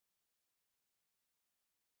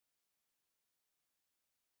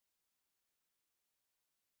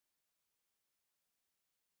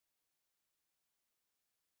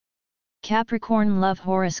Capricorn Love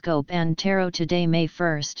Horoscope and Tarot today, May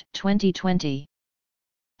 1, 2020.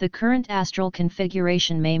 The current astral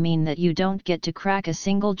configuration may mean that you don't get to crack a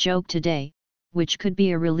single joke today, which could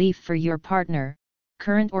be a relief for your partner,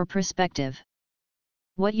 current or prospective.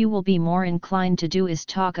 What you will be more inclined to do is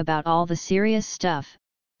talk about all the serious stuff,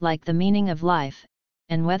 like the meaning of life,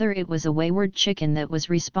 and whether it was a wayward chicken that was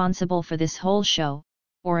responsible for this whole show,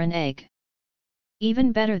 or an egg.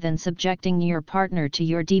 Even better than subjecting your partner to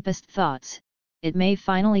your deepest thoughts, it may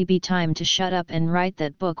finally be time to shut up and write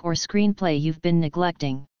that book or screenplay you've been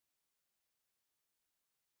neglecting.